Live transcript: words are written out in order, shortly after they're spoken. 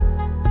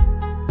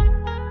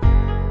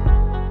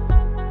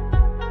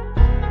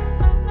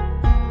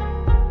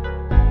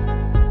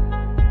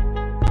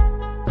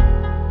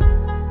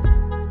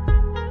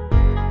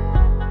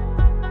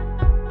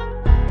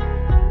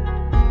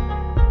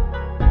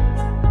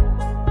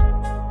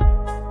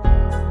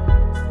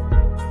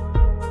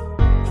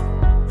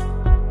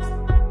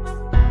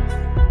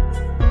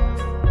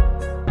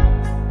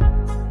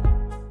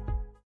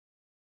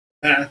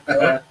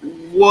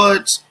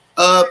What's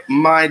up,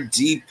 my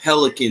D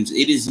Pelicans?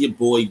 It is your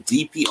boy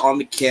DP on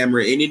the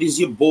camera, and it is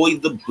your boy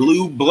the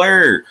Blue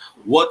Blur.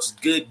 What's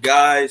good,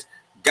 guys?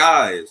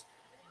 Guys,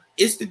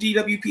 it's the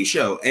Dwp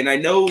Show, and I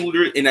know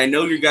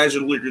you guys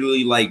are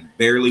literally like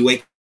barely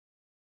waking.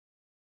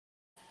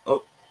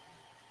 Oh,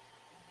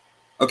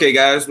 okay,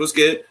 guys, what's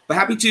good? But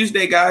happy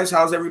Tuesday, guys.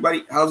 How's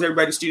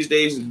everybody's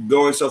Tuesdays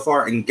going so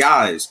far? And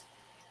guys,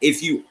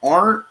 if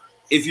you're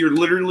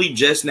literally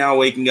just now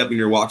waking up and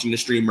you're watching the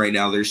stream right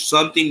now, there's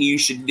something you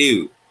should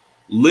do.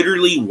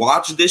 Literally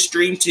watch this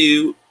stream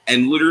too,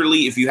 and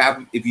literally if you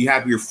have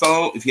a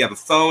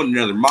phone,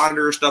 another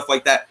monitor or stuff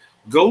like that,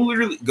 go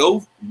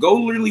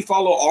literally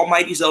follow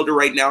Almighty Zelda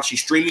right now.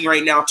 She's streaming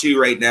right now.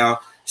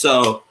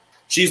 So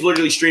she's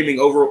literally streaming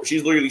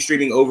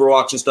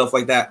Overwatch and stuff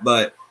like that.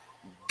 But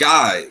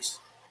guys,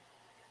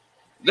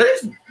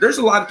 there's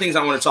a lot of things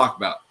I want to talk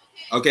about.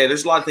 Okay,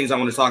 there's a lot of things I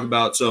want to talk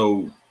about.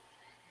 So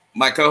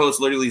my co-host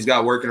literally's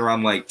got working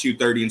around like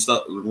 2:30 and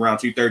stuff, around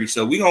 2:30.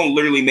 So we gonna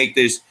literally make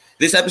this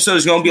episode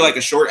is gonna be like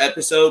a short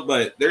episode,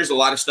 but there's a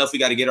lot of stuff we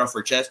got to get off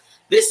our chest.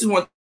 This is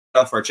one thing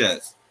off our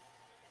chest.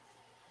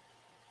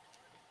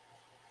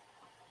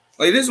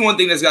 Like, this is one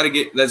thing that's got to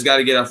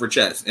get off our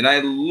chest, and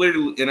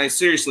I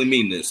seriously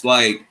mean this.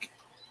 Like,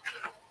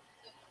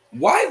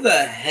 why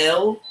the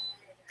hell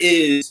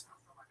is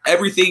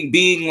everything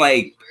being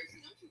like?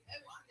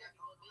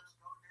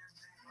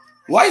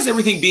 Why is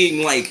everything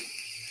being like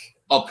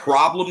a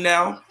problem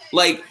now?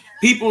 Like,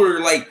 people are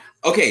like,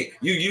 okay,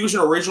 you use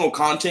an original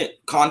content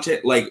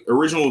like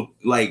original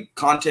like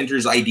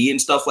contenter's ID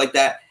and stuff like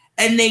that,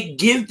 and they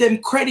give them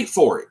credit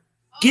for it.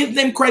 And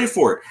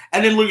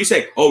then look, you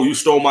say, "Oh, you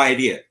stole my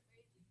idea."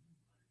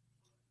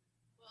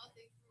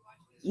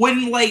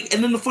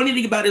 And then the funny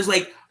thing about it is,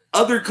 like,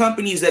 other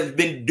companies that have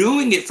been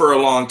doing it for a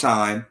long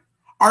time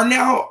are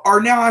now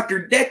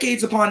after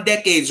decades upon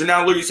decades are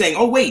now literally saying,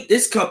 "Oh wait,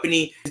 this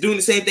company is doing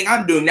the same thing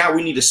I'm doing. Now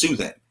we need to sue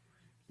them."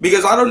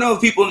 Because I don't know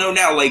if people know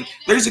now, like,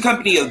 there's a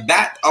company of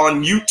that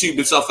on YouTube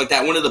and stuff like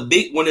that. One of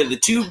the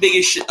two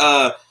biggest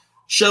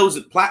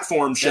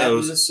platform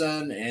shows. Bat in the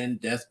Sun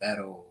and Death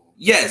Battle.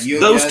 Yes,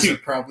 you those guys two.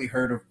 Have probably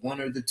heard of one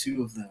or the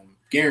two of them.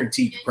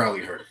 Guaranteed, you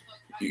probably heard of them.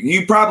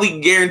 You probably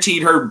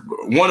guaranteed heard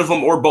one of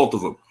them or both of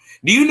them.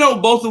 Do you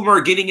know both of them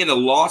are getting in a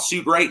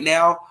lawsuit right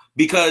now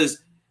because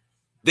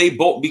they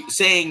both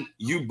saying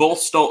they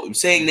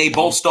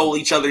both stole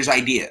each other's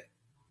idea?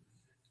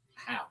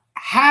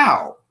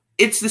 How?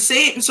 It's the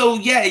same. So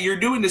yeah, you're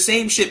doing the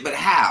same shit, but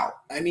how?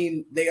 I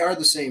mean, they are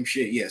the same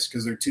shit, yes,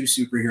 because they're two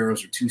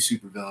superheroes or two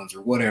supervillains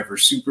or whatever.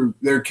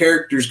 They're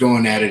characters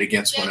going at it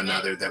against one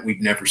another that we've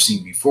never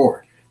seen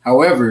before.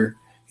 However,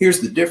 here's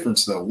the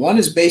difference, though. One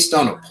is based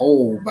on a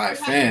poll by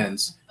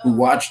fans who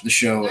watch the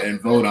show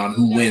and vote on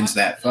who wins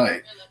that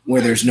fight,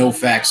 where there's no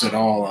facts at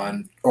all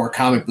or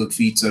comic book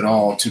feats at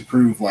all to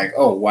prove, like,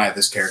 oh, why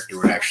this character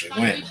would actually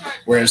win.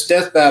 Whereas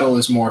Death Battle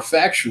is more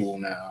factual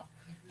now,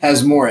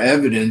 has more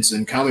evidence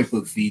and comic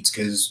book feats,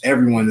 because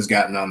everyone has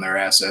gotten on their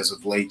ass as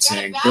of late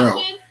saying,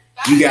 bro,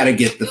 you got to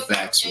get the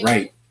facts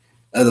right.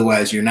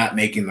 Otherwise, you're not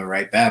making the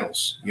right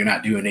battles. You're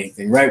not doing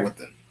anything right with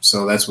them.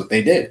 So that's what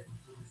they did.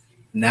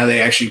 Now they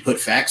actually put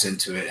facts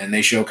into it, and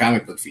they show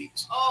comic book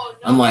feeds.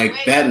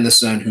 Unlike Bat in the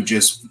Sun, who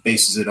just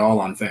bases it all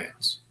on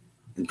fans.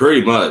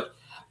 Pretty much.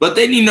 But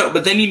then you know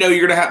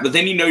you're gonna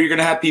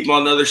have people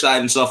on the other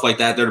side and stuff like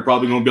that that are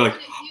probably gonna be like,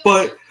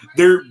 but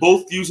they're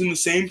both using the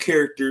same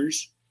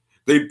characters.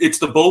 It's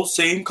the both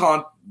same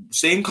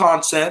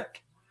concept.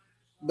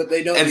 But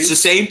they don't. And it's the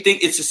same thing.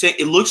 It's the same.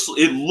 It looks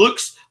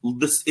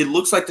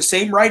like the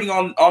same writing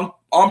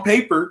on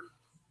paper.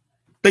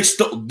 They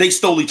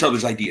stole each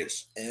other's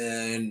ideas.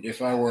 And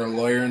if I were a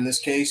lawyer in this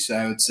case,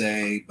 I would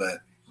say, but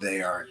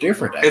they are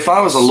different. If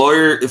I was a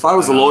lawyer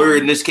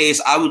in this case,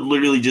 I would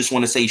literally just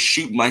want to say,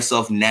 shoot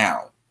myself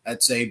now.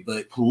 I'd say,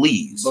 but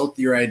please. Both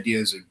your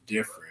ideas are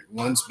different.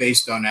 One's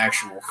based on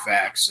actual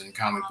facts and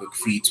comic book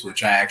feats,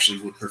 which I actually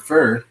would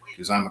prefer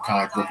because I'm a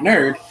comic book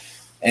nerd.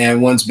 And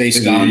one's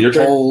based on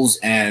polls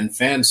and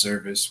fan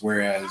service,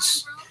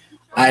 whereas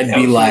I'd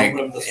be like,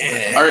 all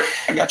right,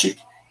 I got you.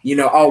 You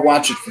know, I'll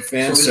watch it for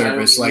fan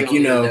service. Like,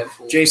 you know,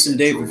 Jason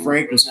David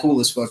Frank was cool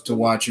as fuck to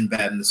watch in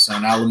Bat in the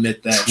Sun. I'll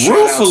admit that.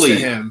 Truthfully,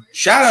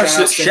 shout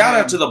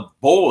out to the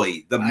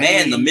boy, the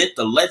man, the myth,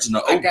 the legend,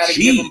 the OG. I gotta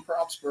give him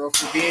props, bro,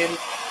 for being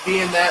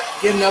that,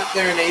 getting up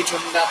there in age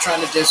and not trying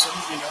to diss him.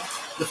 You know,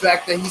 the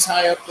fact that he's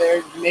high up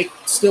there,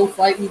 still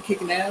fighting,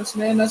 kicking ass,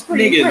 man. That's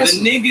pretty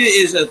impressive. The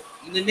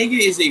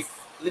nigga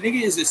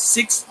is a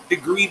 6th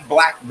degree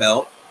black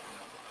belt.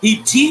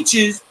 He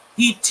teaches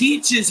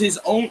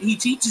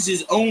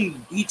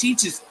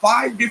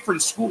 5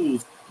 different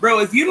schools. Bro,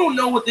 if you don't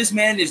know what this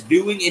man was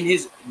doing in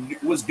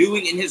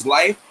his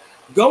life,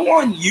 go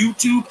on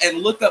YouTube and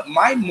look up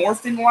My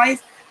Morphin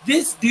Life.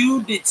 This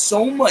dude did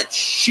so much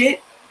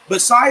shit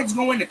besides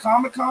going to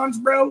Comic-Cons,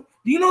 bro.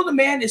 Do you know the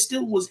man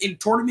was in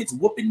tournaments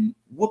whooping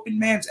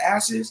man's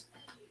asses?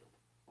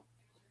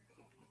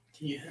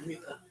 Can you hear me?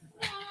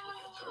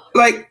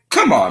 Like,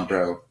 come on,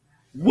 bro.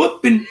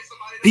 Whooping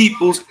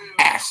people's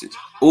asses.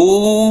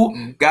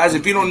 Ooh, guys,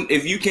 if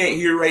you can't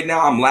hear right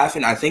now, I'm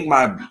laughing. I think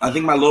my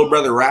little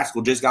brother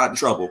Rascal just got in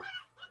trouble.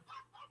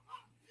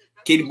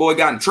 Kitty boy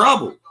got in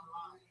trouble.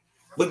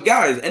 But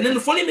guys, and then the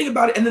funny thing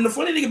about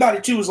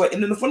it too is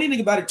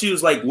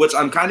like, which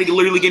I'm kind of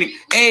literally getting.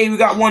 Hey, we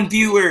got one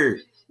viewer.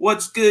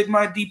 What's good,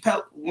 my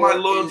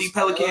loyal D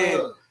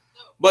Pelican?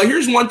 But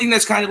here's one thing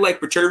that's kind of like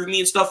perturbing me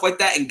and stuff like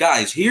that. And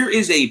guys,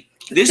 this is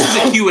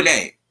a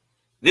Q&A.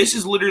 This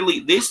is literally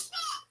this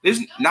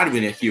is not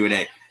even a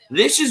Q&A.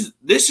 This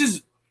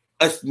is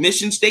a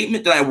mission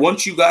statement that I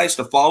want you guys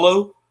to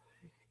follow.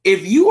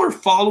 If you are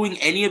following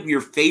any of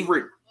your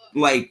favorite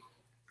like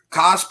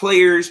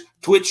cosplayers,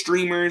 Twitch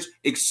streamers,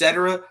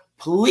 etc.,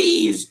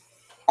 please,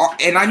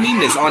 and I mean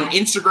this, on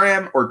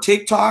Instagram or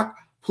TikTok,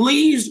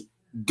 please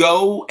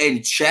go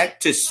and check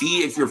to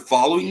see if you're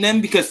following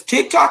them, because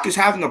TikTok is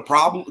having a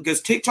problem,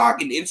 because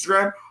TikTok and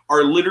Instagram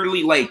are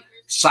literally like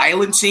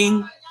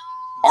silencing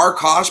our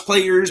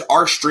cosplayers,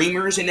 our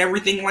streamers, and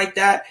everything like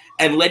that,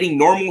 and letting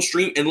normal like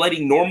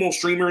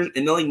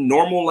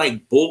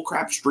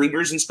bullcrap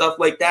streamers and stuff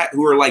like that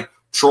who are like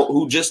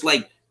who just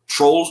like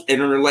trolls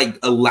and are like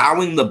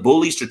allowing the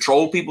bullies to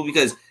troll people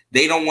because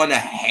they don't want to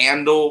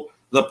handle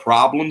the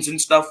problems and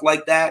stuff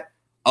like that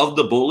of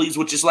the bullies,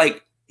 which is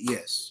like,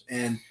 yes.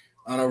 And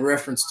on a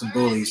reference to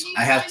bullies,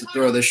 I have to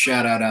throw this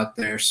shout out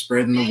there,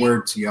 spreading the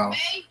word to y'all.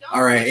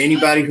 All right,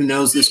 anybody who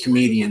knows this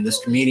comedian,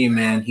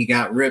 man, he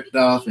got ripped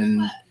off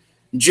and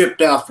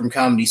gypped off from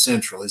Comedy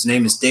Central. His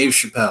name is Dave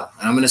Chappelle.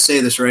 And I'm going to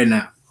say this right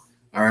now.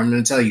 All right, I'm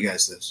going to tell you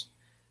guys this.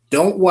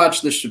 Don't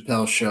watch the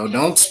Chappelle Show.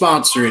 Don't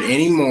sponsor it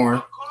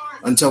anymore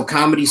until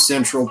Comedy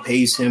Central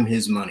pays him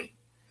his money.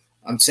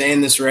 I'm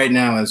saying this right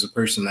now as a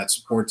person that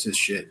supports his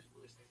shit.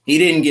 He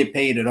didn't get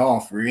paid at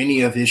all for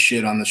any of his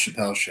shit on the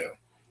Chappelle Show.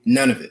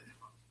 None of it.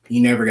 He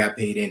never got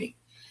paid any.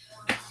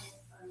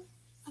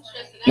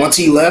 Once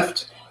he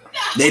left,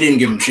 they didn't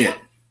give him shit.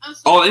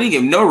 Oh, they didn't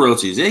give him no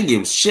royalties. They didn't give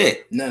him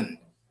shit. None.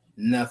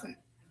 Nothing.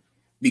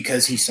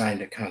 Because he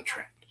signed a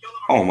contract.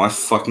 Oh, my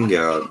fucking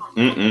God.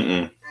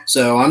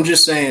 So I'm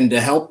just saying, to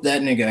help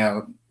that nigga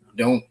out,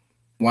 don't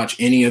watch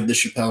any of the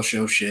Chappelle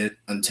Show shit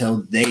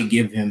until they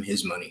give him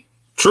his money.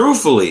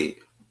 Truthfully.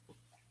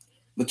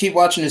 But keep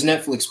watching his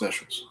Netflix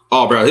specials.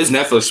 Oh, bro, his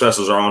Netflix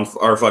specials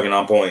are fucking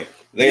on point.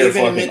 They are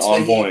fucking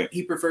on point.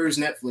 He prefers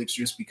Netflix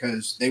just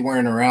because they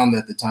weren't around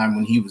at the time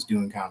when he was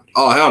doing comedy.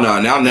 Oh, hell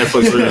no. Now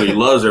Netflix really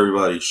loves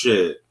everybody.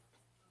 Shit.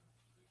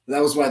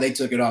 That was why they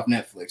took it off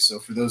Netflix. So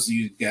for those of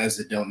you guys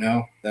that don't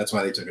know, that's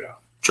why they took it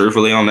off.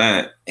 Truthfully on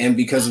that. And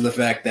because of the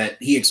fact that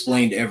he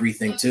explained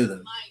everything to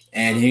them.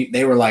 And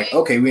they were like,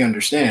 okay, we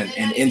understand.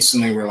 And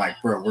instantly we're like,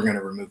 bro, we're going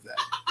to remove that.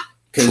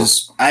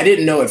 Because I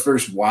didn't know at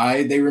first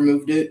why they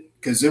removed it.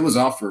 Because it was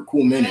off for a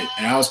cool minute.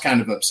 And I was kind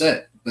of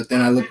upset. But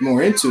then I looked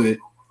more into it.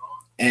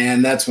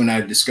 And that's when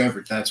I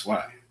discovered that's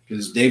why.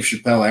 Because Dave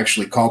Chappelle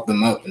actually called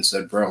them up and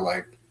said, bro,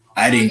 like,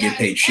 I didn't get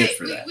paid shit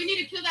for that.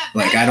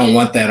 Like, I don't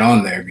want that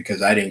on there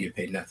because I didn't get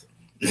paid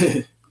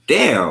nothing.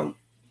 Damn.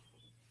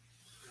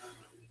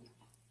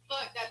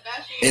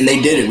 And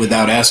they did it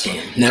without asking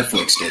him.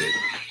 Netflix did it.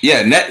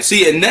 Yeah,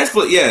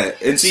 Netflix, yeah.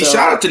 And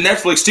shout out to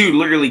Netflix too,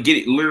 literally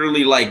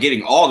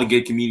getting all the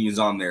good comedians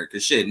on there.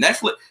 Cause shit,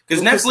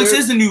 Netflix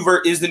is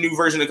the new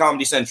version of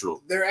Comedy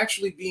Central. They're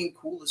actually being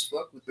cool as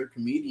fuck with their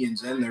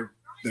comedians and their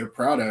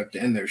product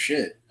and their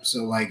shit.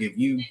 So like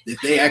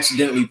if they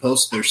accidentally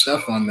post their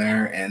stuff on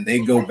there and they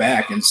go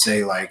back and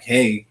say like,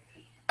 hey,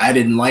 I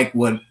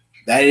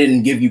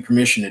didn't give you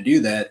permission to do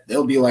that,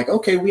 they'll be like,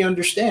 okay, we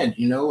understand,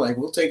 like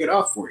we'll take it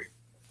off for you.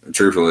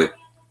 Truthfully.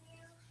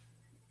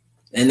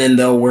 And then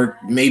they'll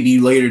maybe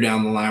later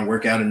down the line,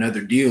 work out another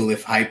deal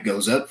if hype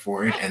goes up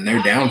for it and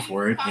they're down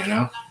for it,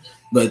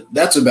 But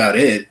that's about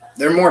it.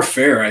 They're more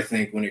fair, I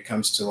think, when it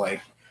comes to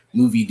like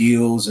movie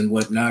deals and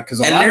whatnot.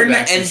 They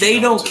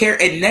don't care.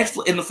 And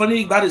Netflix. And the funny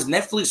thing about it is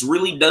Netflix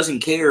really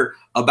doesn't care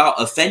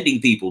about offending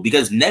people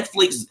because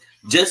Netflix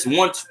just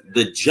wants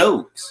the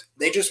jokes.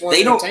 They just want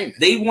entertainment.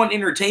 They want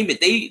entertainment.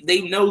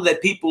 They know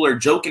that people are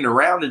joking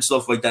around and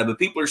stuff like that, but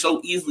people are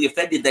so easily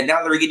offended that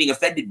now they're getting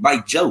offended by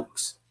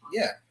jokes.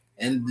 Yeah.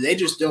 And they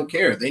just don't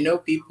care. They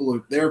know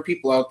there are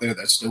people out there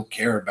that still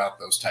care about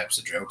those types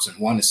of jokes and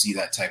want to see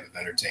that type of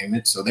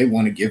entertainment. So they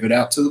want to give it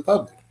out to the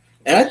public.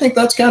 And I think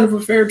that's kind of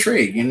a fair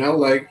trade,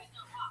 like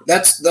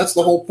that's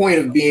the whole point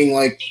of being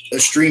like a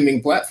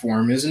streaming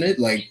platform, isn't it?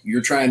 Like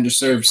you're trying to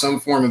serve some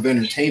form of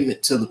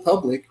entertainment to the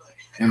public.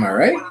 Am I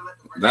right?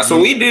 That's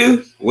what we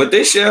do with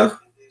this show.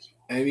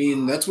 I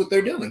mean, that's what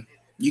they're doing.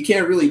 You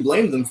can't really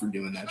blame them for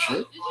doing that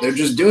shit. They're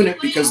just doing it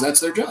because that's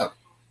their job.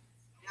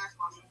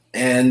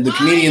 And the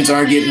comedians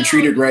aren't getting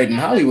treated right in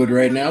Hollywood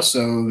right now,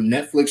 so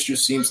Netflix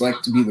just seems like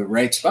to be the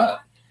right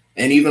spot.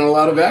 And even a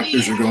lot of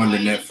actors are going to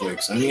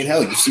Netflix. I mean,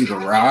 hell, you see The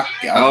Rock.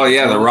 Oh,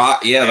 yeah, The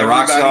Rock. Yeah, The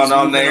Rock's going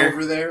on there.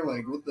 Over there,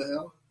 like, what the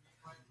hell?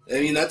 I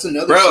mean, that's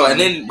another bro,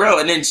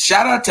 and then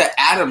shout out to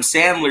Adam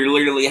Sandler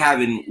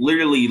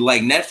literally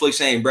like Netflix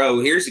saying, bro,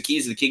 here's the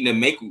keys to the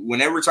kingdom.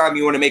 Whenever time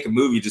you want to make a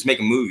movie, just make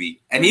a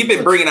movie. And he's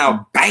been bringing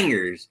out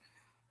bangers.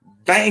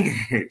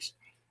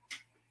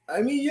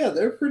 I mean, yeah,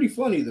 they're pretty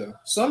funny though.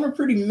 Some are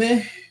pretty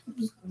meh.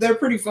 They're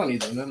pretty funny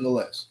though,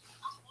 nonetheless.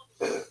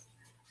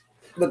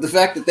 But the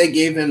fact that they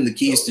gave him the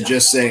keys to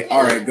just say,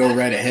 "All right, go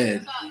right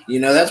ahead,"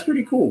 that's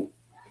pretty cool.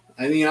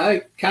 I mean,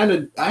 I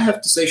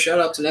have to say shout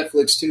out to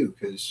Netflix too,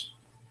 because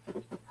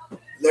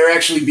they're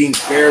actually being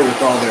fair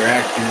with all their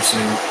actors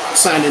and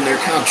signing their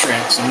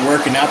contracts and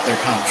working out their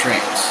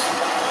contracts.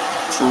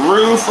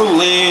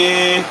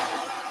 Truthfully.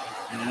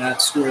 And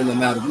not screwing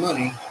them out of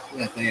money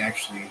that they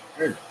actually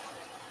earned.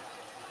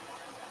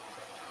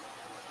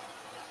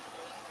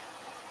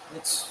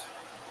 It's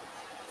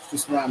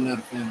just why I'm not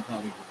a fan of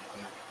Hollywood.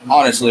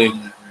 Honestly,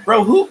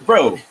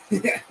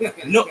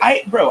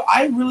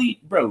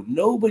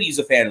 nobody's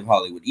a fan of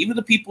Hollywood. Even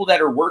the people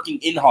that are working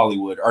in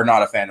Hollywood are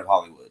not a fan of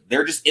Hollywood.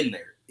 They're just in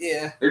there.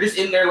 Yeah. They're just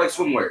in there like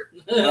swimwear.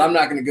 But I'm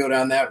not going to go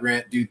down that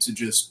rant due to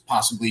just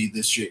possibly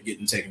this shit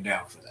getting taken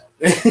down for that.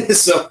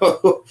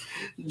 So,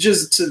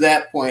 just to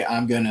that point,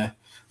 I'm gonna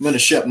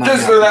shut my mouth.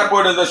 Just for that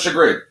point of the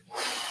chagrin.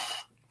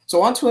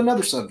 So on to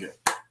another subject.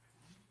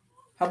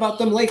 How about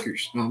them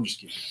Lakers? No, I'm just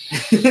kidding.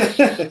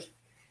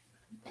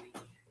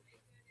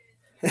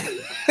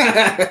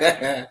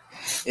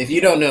 If you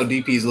don't know,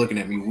 DP's looking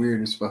at me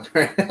weird as fuck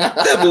right now.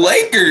 Them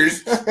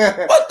Lakers?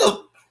 What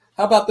the?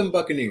 How about them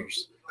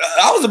Buccaneers?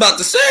 I was about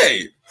to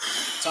say.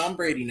 Tom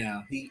Brady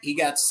now. He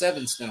got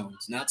 7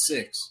 stones, not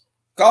 6.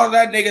 Call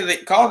that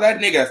nigga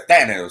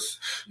Thanos.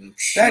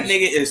 That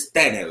nigga is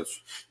Thanos.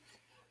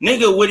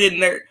 Nigga went in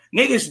there.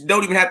 Niggas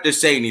don't even have to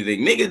say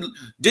anything. Nigga,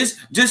 just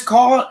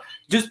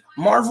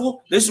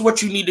Marvel, this is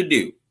what you need to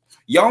do.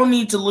 Y'all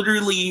need to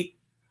literally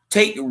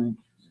take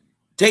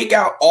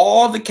out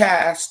all the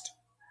cast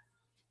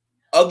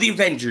of the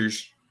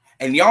Avengers,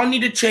 and y'all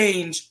need to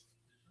change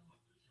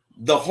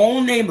the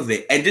whole name of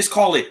it and just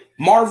call it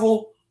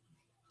Marvel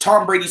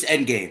Tom Brady's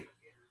Endgame.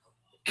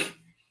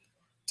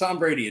 Tom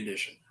Brady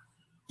edition.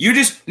 You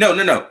just no.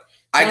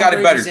 I got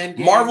it better.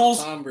 Endgame,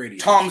 Marvel's Tom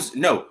Brady.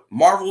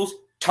 Marvel's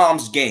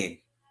Tom's game.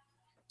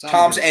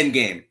 Tom's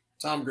Endgame.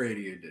 Tom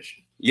Brady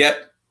edition.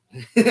 Yep.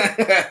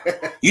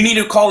 You need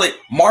to call it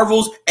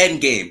Marvel's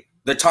Endgame,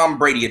 the Tom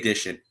Brady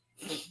edition.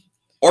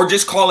 Or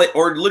just call it,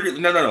 or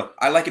literally, no.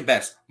 I like it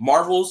best.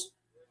 Marvel's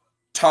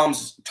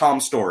Tom's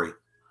story.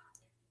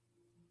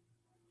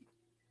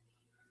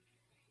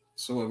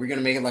 So what, we're going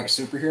to make it like a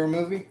superhero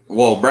movie?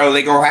 Well, bro,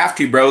 they gonna have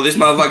to, bro. This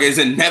motherfucker is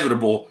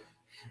inevitable.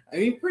 I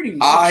mean, pretty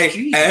much. I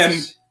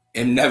am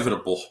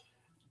inevitable.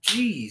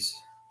 Jeez.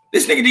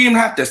 This nigga didn't even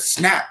have to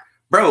snap.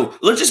 Bro,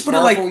 let's just put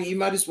Marvel, it like... You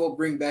might as well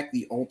bring back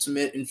the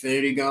Ultimate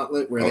Infinity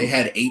Gauntlet where they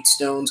had 8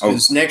 stones,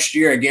 because next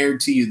year, I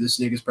guarantee you, this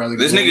nigga's probably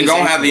This nigga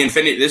gonna have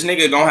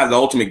the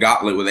Ultimate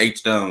Gauntlet with 8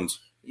 stones.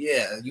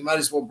 Yeah, you might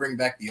as well bring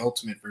back the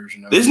Ultimate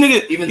version of this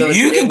nigga, even though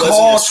you can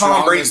call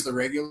Tom Brady the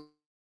regular.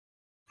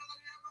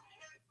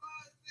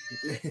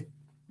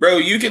 Bro,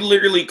 you can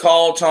literally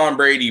call Tom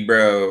Brady,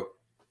 bro.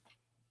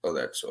 Oh,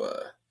 that's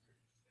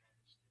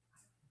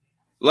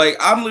like,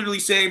 I'm literally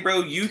saying,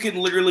 bro, you can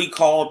literally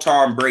call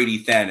Tom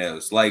Brady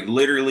Thanos. Like,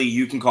 literally,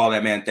 you can call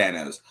that man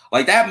Thanos.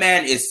 Like, that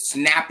man is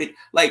snapping.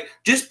 Like,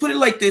 just put it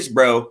like this,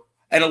 bro.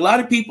 And a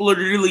lot of people are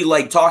really,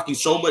 like, talking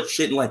so much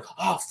shit and like,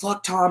 oh,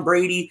 fuck Tom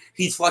Brady.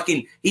 He's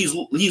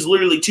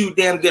literally too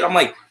damn good. I'm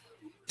like,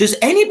 does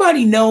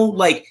anybody know,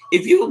 like,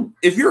 if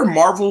you're a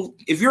Marvel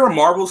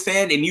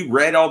fan and you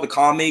read all the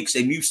comics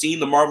and you've seen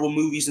the Marvel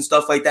movies and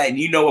stuff like that and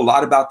you know a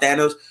lot about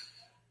Thanos,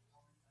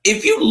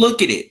 if you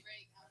look at it,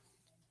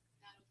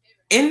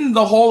 in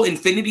the whole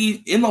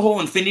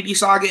Infinity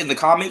Saga in the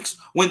comics,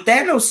 when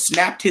Thanos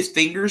snapped his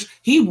fingers,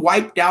 he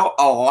wiped out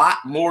a lot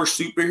more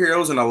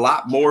superheroes and a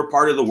lot more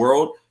part of the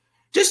world.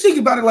 Just think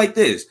about it like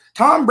this.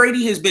 Tom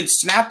Brady has been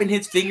snapping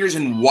his fingers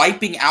and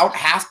wiping out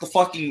half the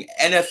fucking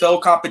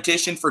NFL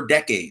competition for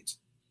decades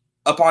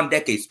upon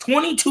decades.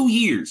 22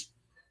 years.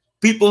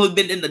 People have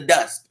been in the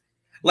dust.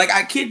 Like,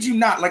 I kid you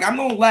not. Like, I'm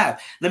going to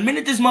laugh. The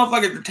minute this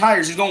motherfucker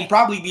retires, it's going to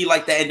probably be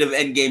like the end of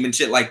Endgame and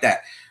shit like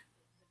that.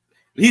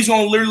 He's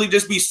going to literally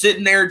just be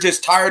sitting there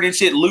just tired and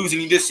shit, losing.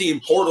 You just seeing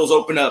portals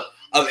open up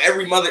of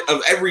every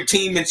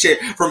team and shit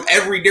from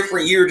every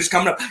different year just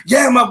coming up.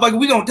 Yeah, motherfucker,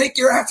 we going to take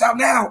your ass out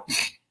now.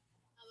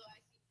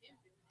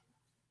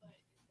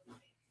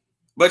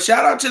 But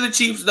shout out to the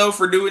Chiefs, though,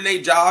 for doing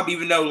their job,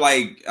 even though,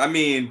 like, I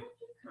mean,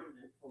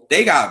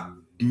 they got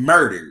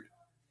murdered,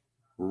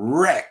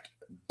 wrecked,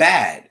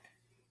 bad.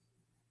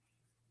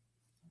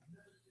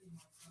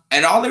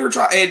 And all they were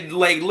trying to do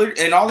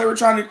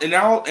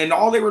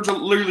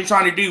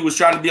was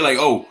trying to be like,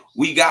 oh,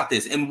 we got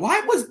this. And why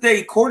was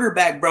the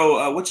quarterback,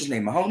 bro? What's his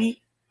name,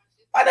 Mahoney?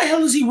 Why the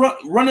hell is he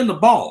running the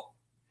ball?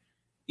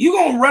 You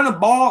gonna run a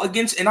ball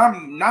against? And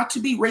I'm not to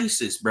be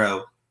racist,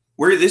 bro.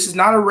 This is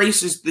not a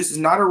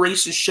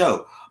racist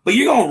show. But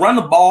you're gonna run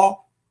the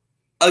ball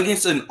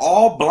against an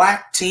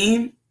all-black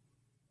team?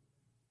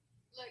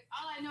 Look,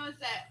 all I know is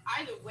that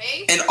either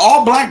way, an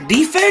all-black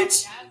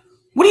defense?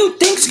 What do you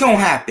think's gonna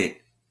happen?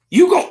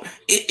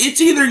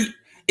 It's either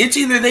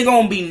they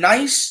gonna be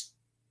nice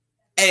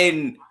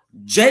and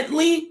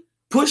gently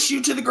push you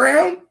to the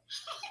ground,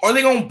 or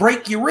they gonna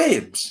break your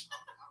ribs.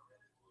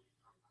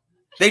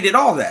 They did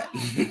all that.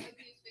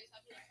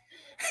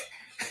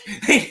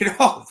 They did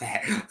all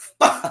that.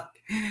 Fuck.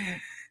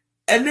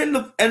 And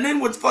then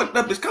what's fucked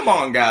up is, come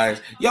on,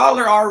 guys. Y'all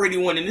are already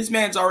winning. This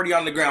man's already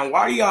on the ground.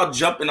 Why are y'all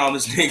jumping on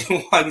this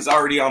nigga while he's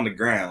already on the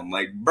ground?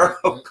 Like, bro,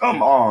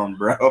 come on,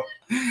 bro.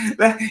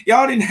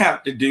 Y'all didn't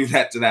have to do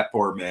that to that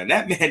poor man.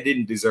 That man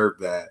didn't deserve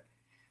that.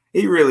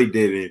 He really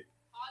didn't.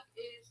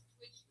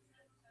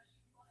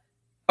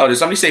 Oh, did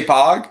somebody say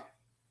Pog?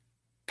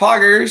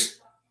 Poggers.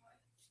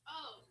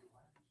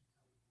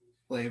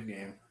 Play a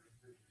game.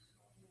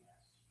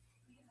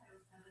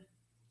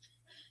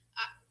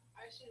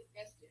 I should have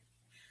guessed it.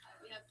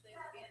 We have played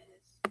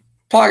games.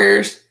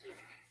 Poggers.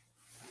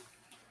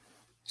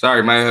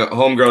 Sorry, my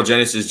homegirl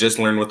Genesis just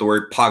learned what the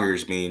word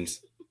poggers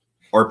means.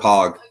 Or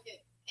pog.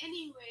 Okay.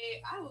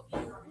 Anyway, I will be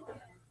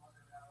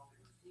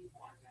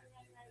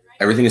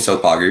Everything is so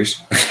poggers.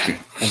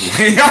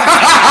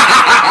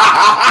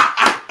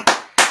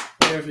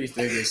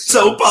 Everything is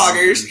so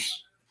poggers.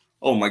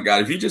 Oh my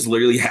god! If you just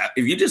literally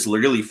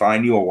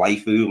find you a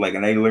waifu, like,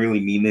 and I literally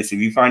mean this, if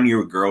you find you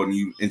a girl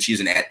and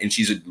she's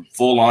a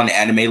full on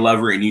anime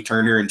lover and you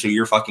turn her into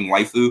your fucking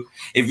waifu,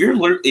 if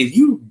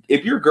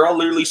your girl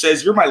literally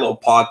says, "You're my little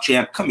pog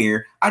champ, come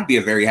here," I'd be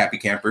a very happy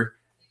camper.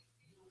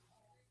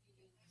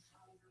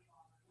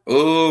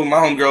 Oh, my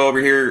homegirl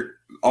over here,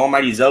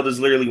 Almighty Zelda's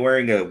literally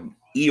wearing a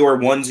Eeyore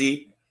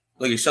onesie,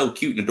 looking so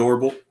cute and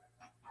adorable.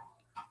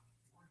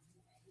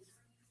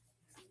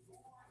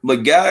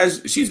 But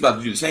guys, she's about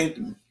to do the same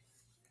thing.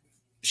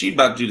 She's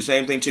about to do the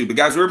same thing too. But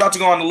guys, we're about to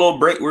go on a little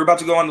break. We're about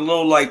to go on a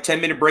little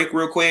 10-minute break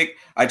real quick.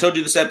 I told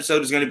you this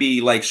episode is going to be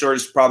short.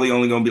 It's probably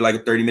only going to be a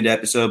 30-minute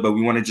episode, but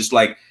we want to just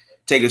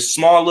take a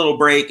small little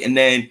break, and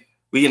then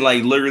we can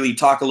literally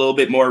talk a little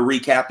bit more,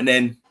 recap, and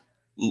then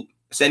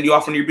send you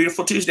off on your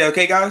beautiful Tuesday.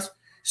 Okay, guys?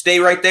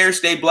 Stay right there.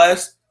 Stay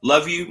blessed.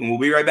 Love you, and we'll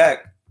be right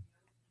back.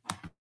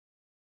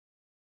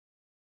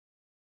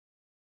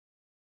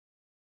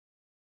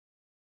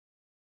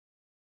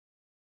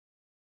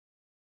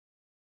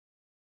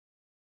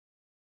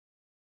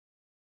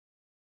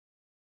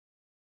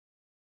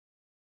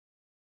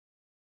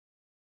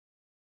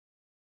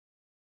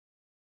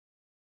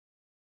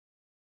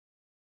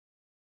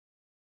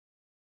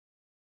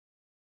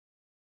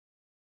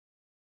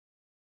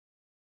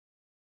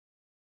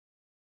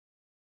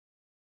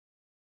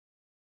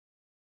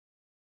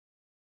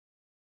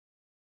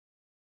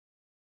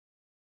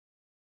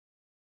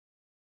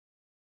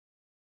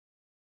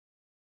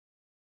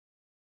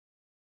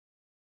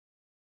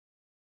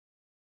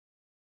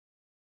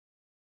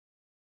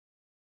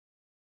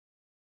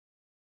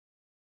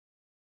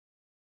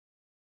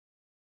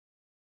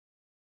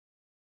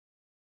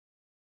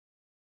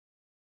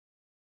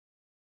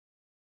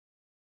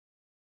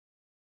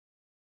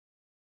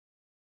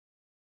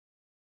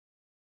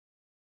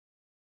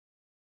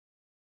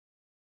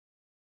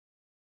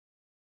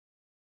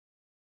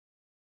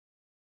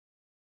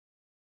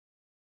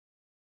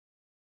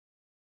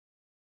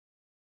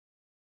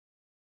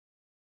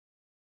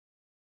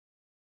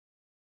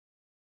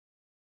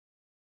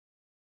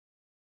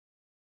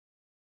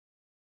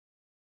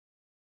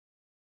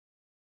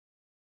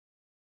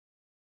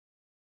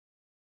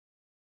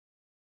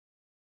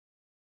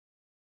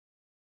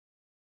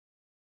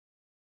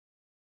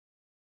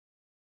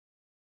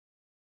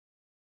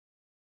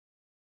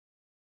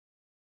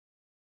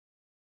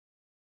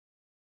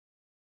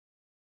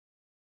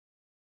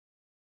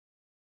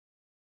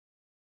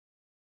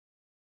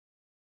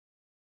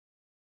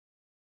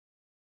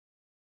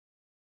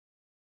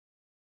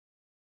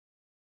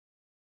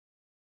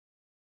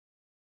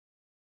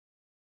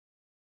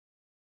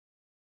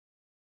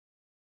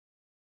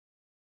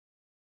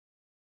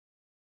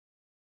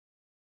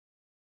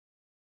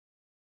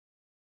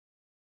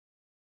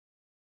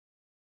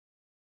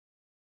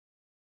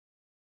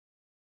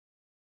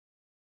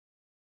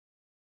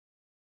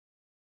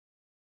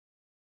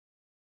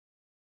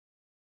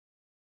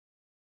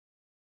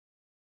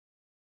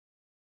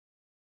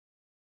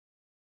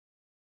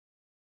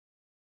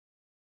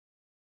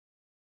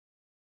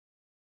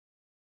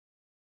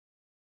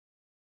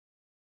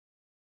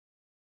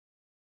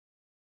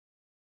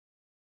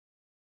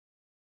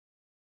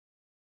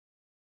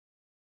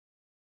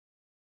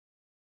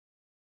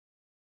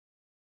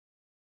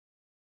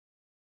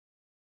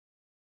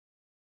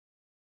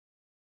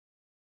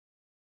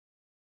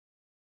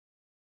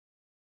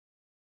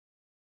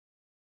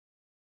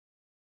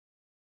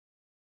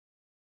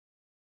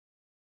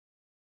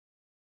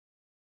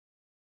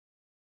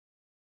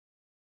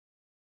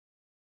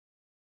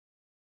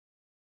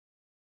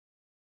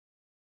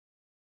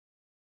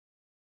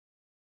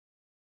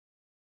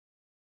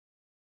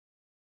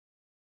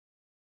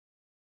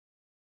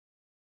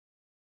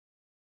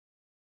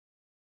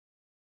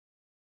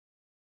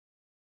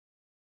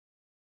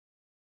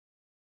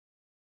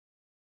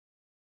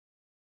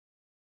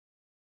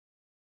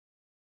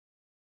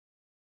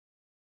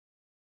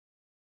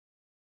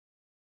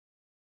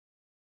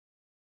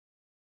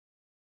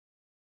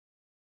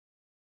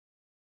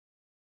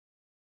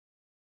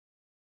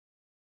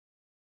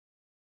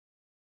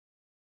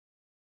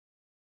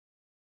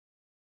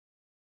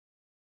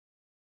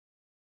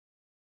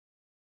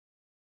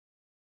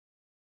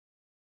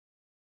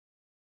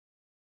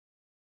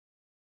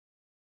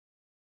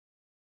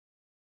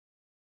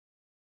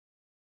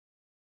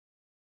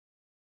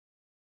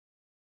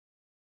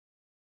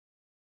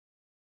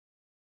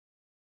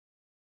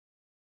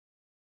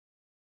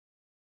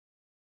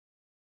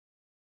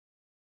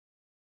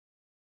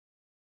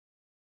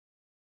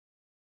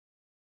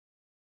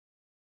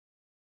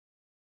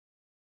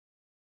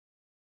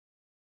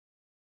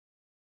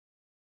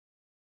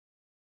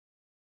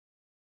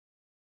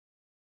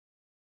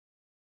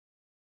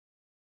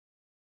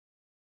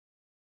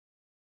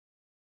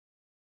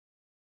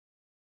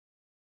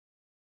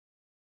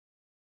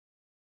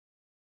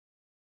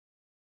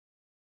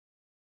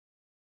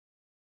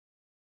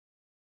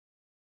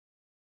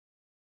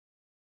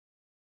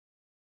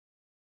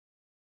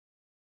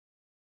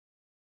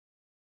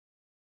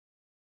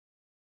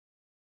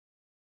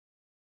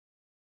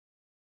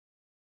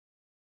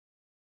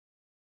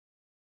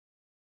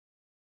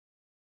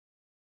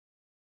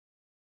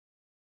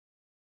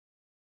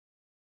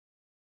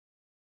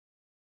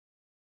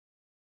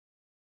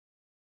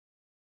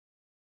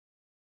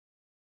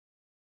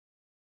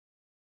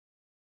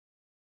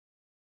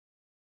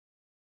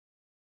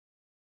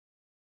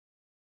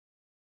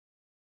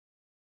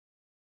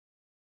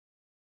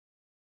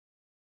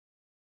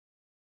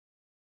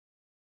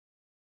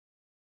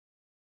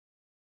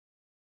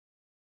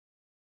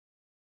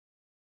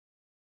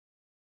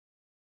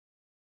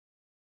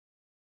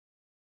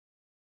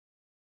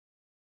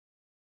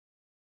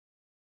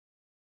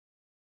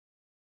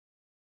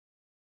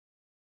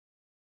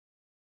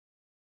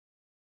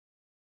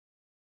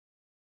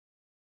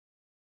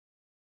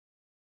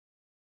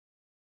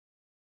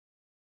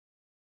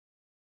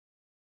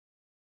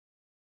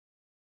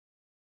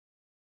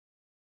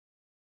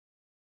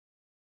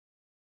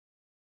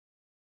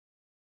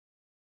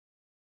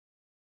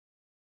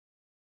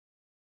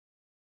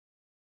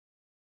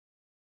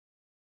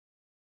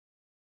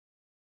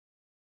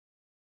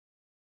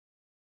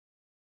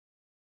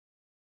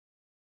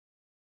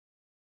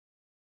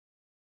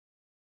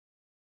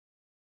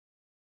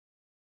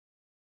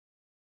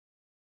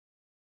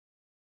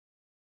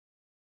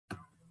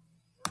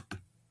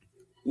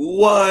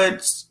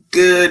 What's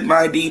good,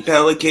 my D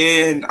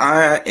Pelican?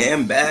 I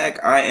am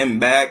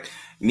back.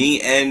 Me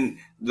and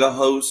the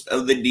host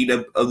of the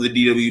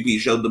DWP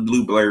show, the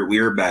Blue Blur.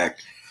 We're back.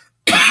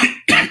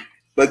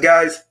 But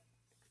guys,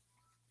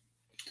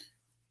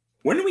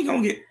 when are we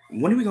gonna get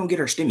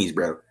our stimmies,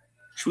 bro?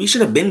 We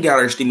should have been got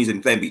our stimmies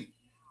in Febby,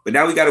 but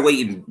now we gotta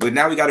wait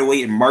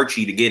in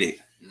Marchy to get it.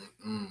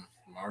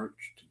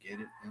 March to get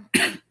it,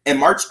 And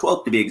March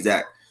 12th to be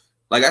exact.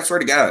 Like, I swear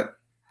to God,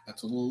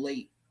 that's a little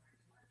late,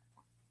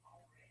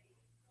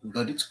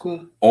 but it's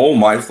cool. Oh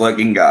my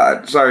fucking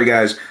God! Sorry,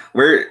 guys.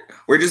 We're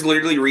just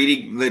literally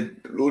reading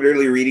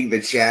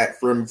the chat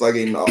from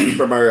fucking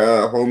from our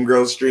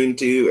homegirl stream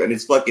too, and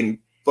it's fucking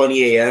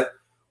funny AF.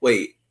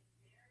 Wait,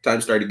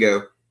 time started to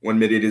go. 1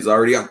 minute is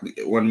already off.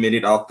 1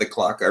 minute off the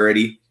clock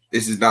already.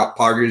 This is not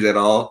poggers at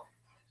all.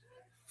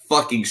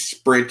 Fucking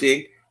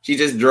sprinting. She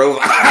just drove.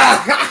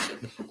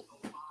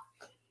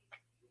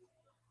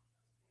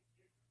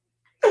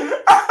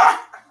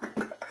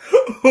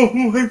 Oh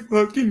my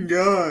fucking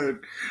God.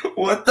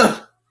 What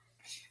the?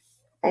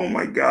 Oh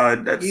my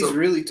God. He's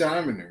really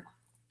timing her.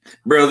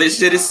 Bro, this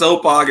shit is so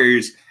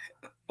poggers.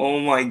 Oh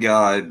my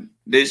God.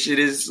 This shit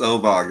is so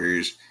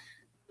poggers.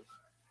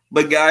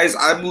 But guys,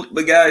 I'm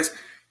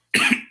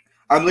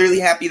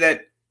literally happy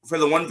that for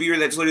the one viewer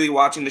that's literally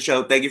watching the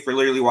show, thank you for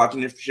literally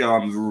watching this show.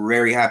 I'm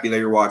very happy that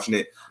you're watching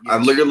it. Yes.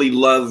 I'm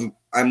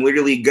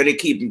literally gonna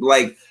keep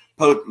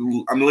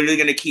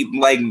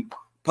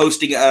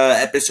posting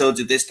episodes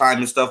at this time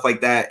and stuff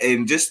like that,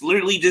 and just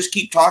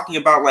keep talking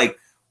about like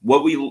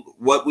what we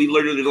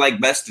literally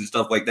like best and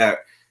stuff like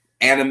that.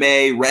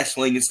 Anime,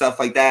 wrestling, and stuff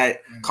like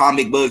that.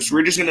 Comic books.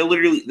 We're just gonna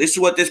this is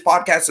what this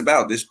podcast's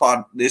about.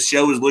 This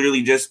show is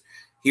literally just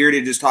here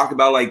to just talk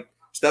about like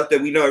stuff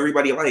that we know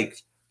everybody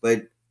likes.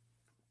 But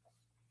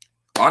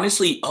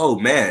honestly, oh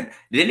man,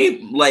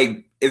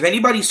 if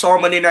anybody saw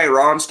Monday Night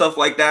Raw and stuff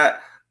like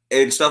that,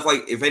 and stuff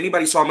like if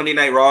anybody saw Monday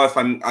Night Raw, if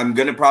I'm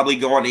gonna probably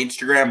go on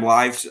Instagram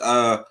Live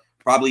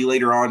probably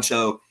later on.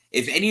 So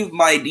if any of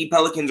my D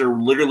Pelicans are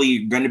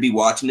literally gonna be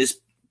watching this,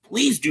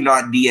 please do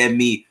not DM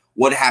me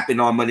what happened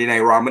on Monday Night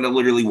Raw. I'm gonna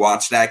literally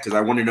watch that because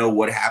I want to know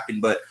what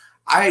happened. But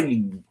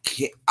I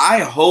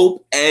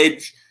hope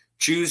Edge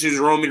chooses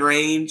Roman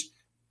Reigns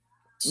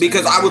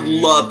because I would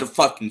love to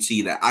fucking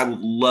see that. I would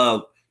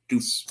love to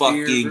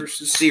fucking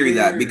see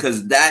that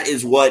because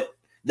that's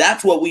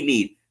what we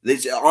need.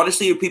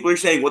 Honestly, if people are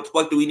saying, what the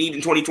fuck do we need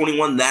in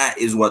 2021? That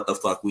is what the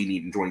fuck we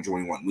need in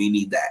 2021. We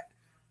need that.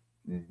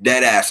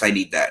 Dead ass, I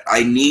need that.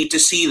 I need to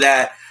see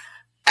that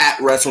at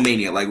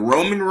WrestleMania. Like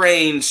Roman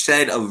Reigns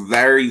said a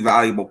very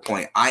valuable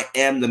point. I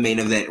am the main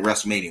event at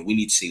WrestleMania. We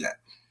need to see that.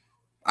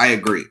 I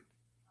agree.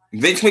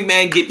 Vince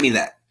McMahon, get me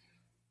that.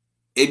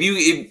 If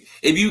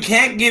you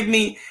can't give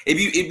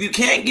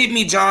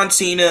me John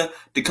Cena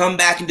to come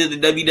back into the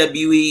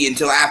WWE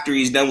until after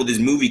he's done with his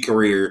movie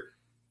career,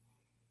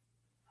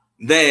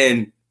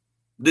 then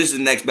this is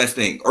the next best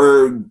thing.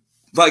 Or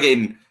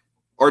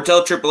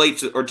tell Triple H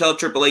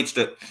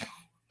to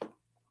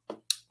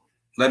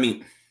let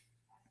me.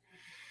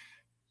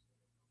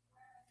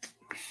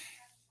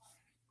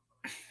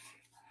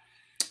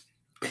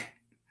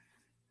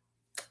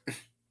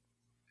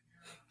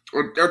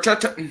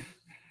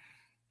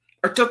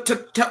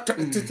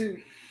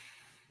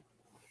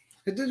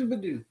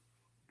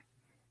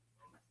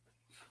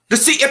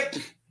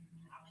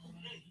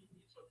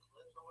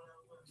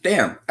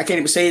 Damn, I can't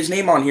even say his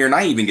name on here, and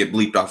I even get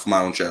bleeped off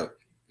my own show.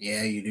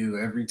 Yeah, you do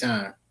every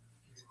time.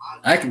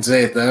 I can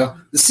say it though.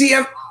 The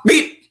CM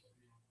beep.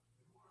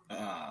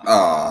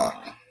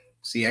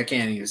 See, I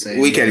can't even say it.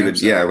 We can't even.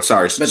 Yeah,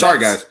 sorry, but sorry,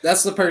 guys.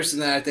 That's the person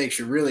that I think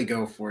should really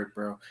go for it,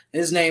 bro.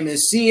 His name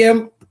is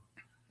CM.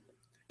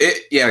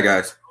 Yeah,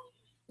 guys.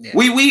 Yeah.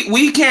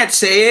 We can't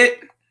say it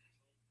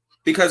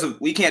because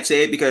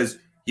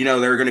you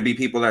know there are going to be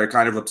people that are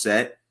kind of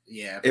upset.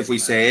 Yeah. If we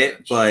say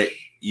it, but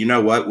you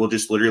know what? We'll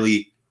just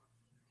literally.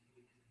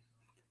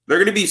 There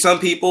are going to be some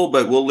people,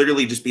 but we'll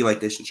literally just be like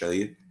this and show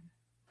you.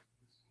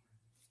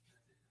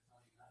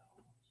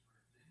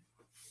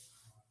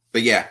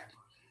 But yeah.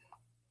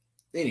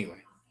 Anyway.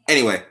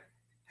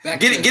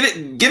 Get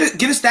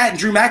a stat in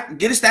Drew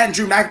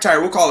McIntyre.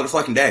 We'll call it a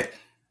fucking day.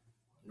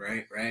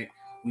 Right.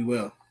 We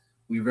will.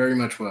 We very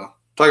much will.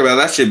 Talk about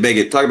that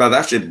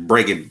shit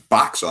breaking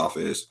box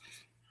office.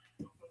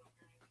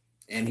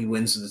 And he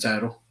wins the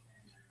title.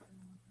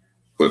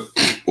 With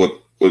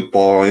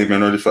Paul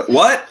Heyman or just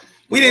what?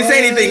 We didn't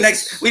say anything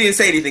next. We didn't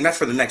say anything. That's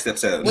for the next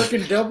episode.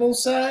 Working double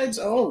sides.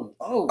 Oh!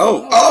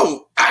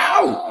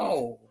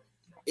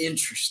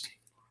 Interesting.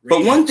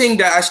 But one thing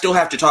that I still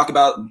have to talk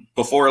about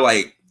before,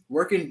 like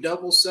working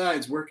double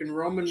sides, working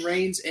Roman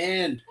Reigns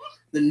and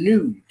the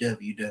new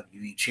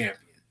WWE champion.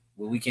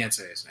 Well, we can't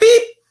say his name.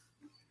 Beep.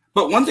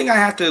 But one thing I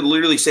have to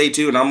literally say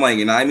too, and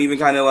I'm even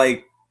kind of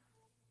like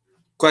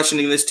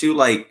questioning this too,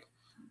 like,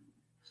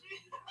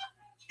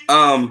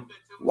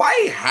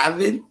 why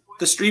haven't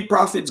the Street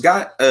Profits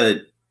got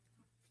a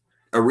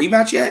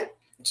rematch yet?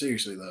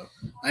 Seriously, though.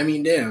 I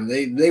mean, damn,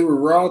 they were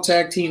Raw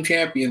Tag Team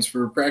Champions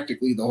for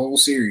practically the whole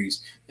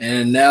series,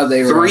 and now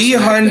they were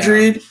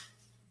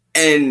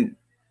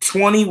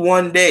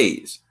 321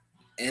 days.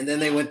 And then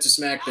they went to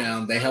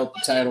SmackDown. They held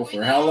the title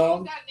for how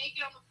long?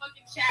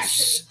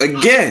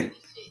 Again,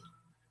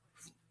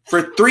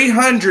 for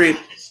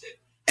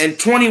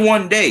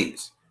 321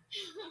 days.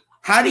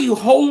 How do you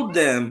hold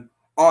them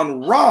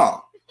on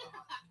Raw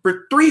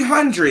for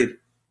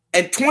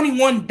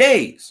 321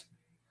 days?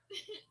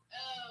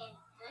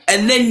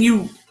 And then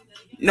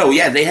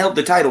they held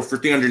the title for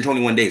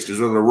 321 days because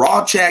they're the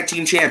Raw Tag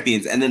Team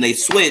Champions, and then they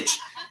switched.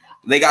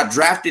 They got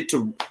drafted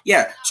to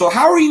So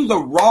how are you the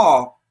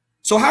Raw?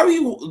 So how are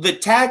you the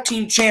Tag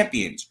Team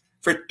Champions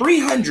for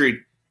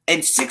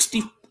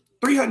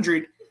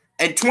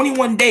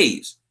 321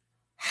 days?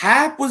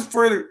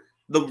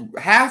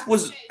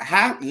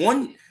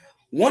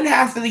 One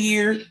half of the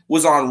year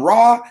was on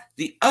Raw.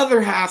 The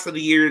other half of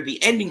the year,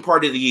 the ending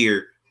part of the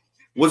year,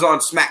 was on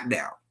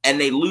SmackDown. And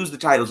they lose the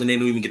titles and they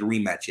don't even get a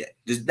rematch yet.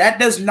 That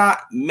does not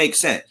make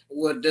sense.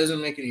 What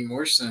doesn't make any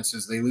more sense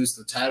is they lose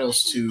the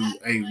titles to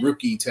a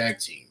rookie tag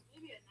team.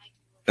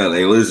 No,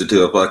 they lose it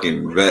to a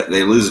fucking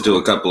they lose it to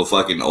a couple of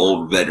fucking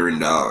old veteran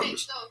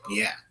dogs.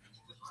 Yeah.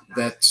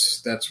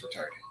 That's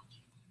retarded.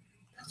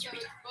 That's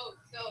retarded.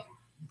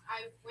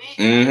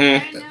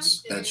 Mm-hmm.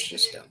 That's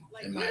just dumb,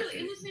 in my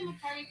opinion.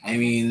 I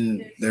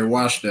mean, they're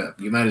washed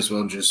up. You might as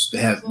well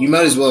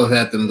have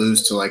had them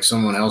lose to like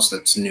someone else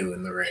that's new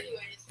in the ring.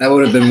 That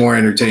would have been more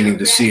entertaining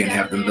to see and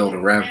have them build a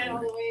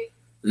rivalry.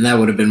 And that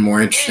would have been more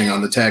interesting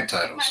on the tag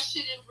titles.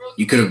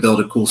 You could have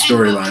built a cool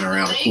storyline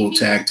around a cool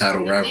tag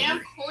title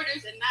rivalry.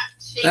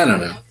 I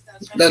don't know.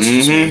 That's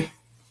just me.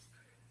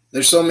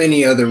 There's so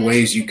many other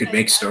ways you could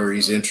make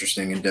stories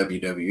interesting in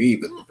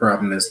WWE, but the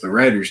problem is the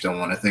writers don't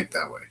want to think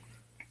that way.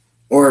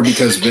 Or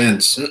because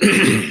Vince,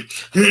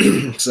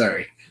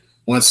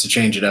 wants to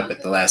change it up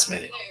at the last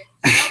minute.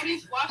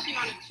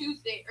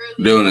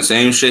 Doing the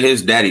same shit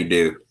his daddy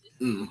do.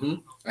 Mm-hmm.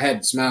 I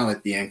had to smile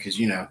at the end because,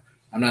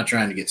 I'm not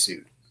trying to get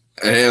sued.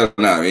 Hell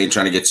no, we ain't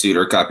trying to get sued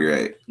or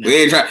copyright. No. We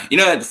ain't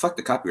trying. Fuck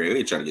the copyright. We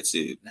ain't trying to get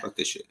sued. No. Fuck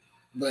this shit.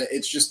 But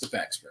it's just the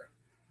facts, bro.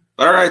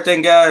 All right,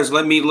 then, guys.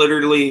 Let me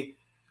literally.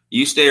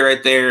 You stay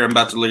right there. I'm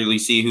about to literally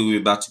see who we're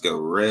about to go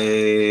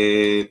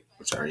raid.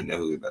 Which I already know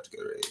who we're about to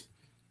go raid.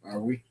 Are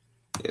we?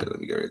 Yeah,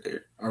 let me go right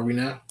there. Are we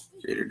now?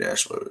 Creator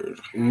dashboard.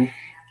 Ooh.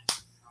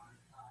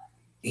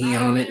 He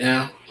on it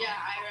now? Yeah,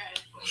 I read.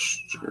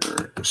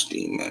 Sure.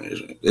 Steam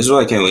management. This is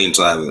why I can't wait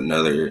until I have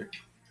another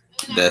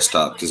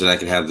desktop because then I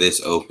can have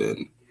this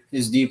open.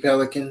 Is D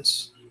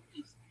Pelicans?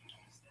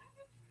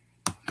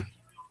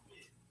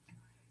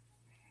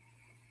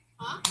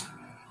 Huh?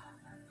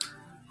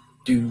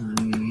 Do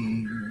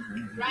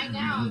right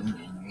now,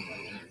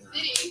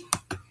 City.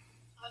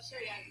 I'll show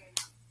you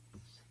guys.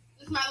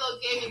 This is my little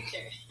gaming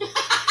chair.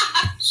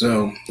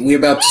 So we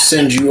about to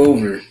send you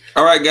over.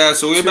 All right, guys.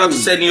 So we're about to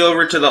send you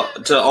over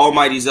to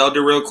Almighty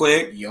Zelda real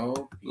quick.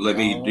 Let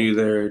me do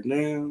that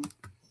now.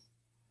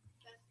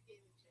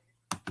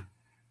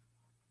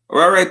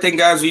 All right, then,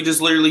 guys. We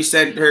just literally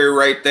sent her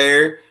right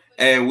there,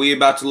 and we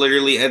about to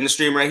literally end the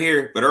stream right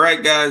here. But all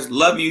right, guys.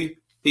 Love you.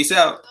 Peace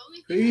out.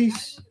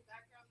 Peace.